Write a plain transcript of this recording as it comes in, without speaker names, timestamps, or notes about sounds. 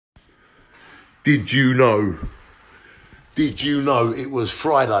Did you know? Did you know it was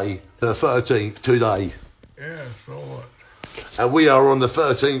Friday the 13th today? Yeah, so what? And we are on the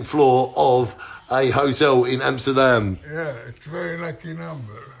 13th floor of a hotel in Amsterdam. Yeah, it's a very lucky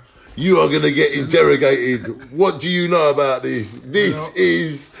number. You are going to get interrogated. What do you know about this? This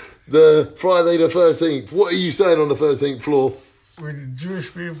is the Friday the 13th. What are you saying on the 13th floor? With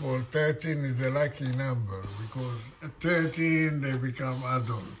Jewish people, 13 is a lucky number because at 13 they become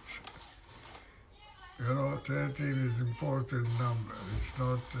adults. You know, 13 is an important number. It's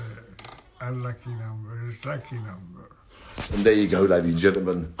not an unlucky number, it's a lucky number. And there you go, ladies and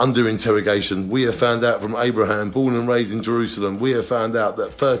gentlemen. Under interrogation, we have found out from Abraham, born and raised in Jerusalem, we have found out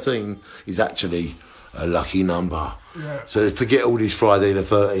that 13 is actually a lucky number. Yeah. So forget all this Friday the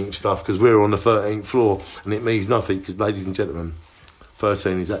 13th stuff, because we're on the 13th floor and it means nothing, because, ladies and gentlemen,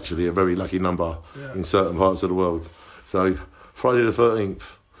 13 is actually a very lucky number in certain parts of the world. So Friday the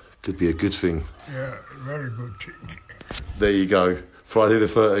 13th could be a good thing. Yeah, very good thing. There you go. Friday the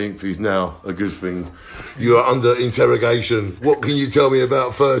 13th is now a good thing. You are under interrogation. What can you tell me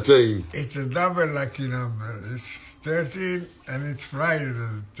about 13? It's a double lucky number. It's 13 and it's Friday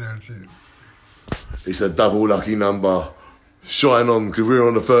the 13th. It's a double lucky number. Shine on, because we're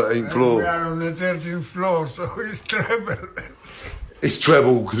on the 13th floor. We are on the 13th floor, so it's treble. It's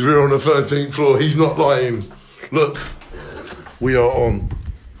treble, because we're on the 13th floor. He's not lying. Look, we are on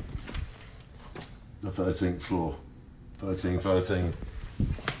the 13th floor. 13.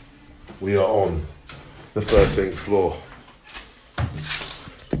 We are on the 13th floor.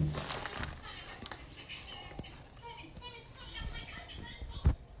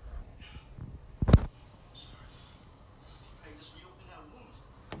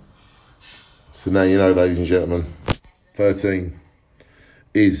 So now you know, ladies and gentlemen, 13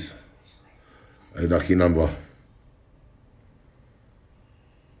 is a lucky number.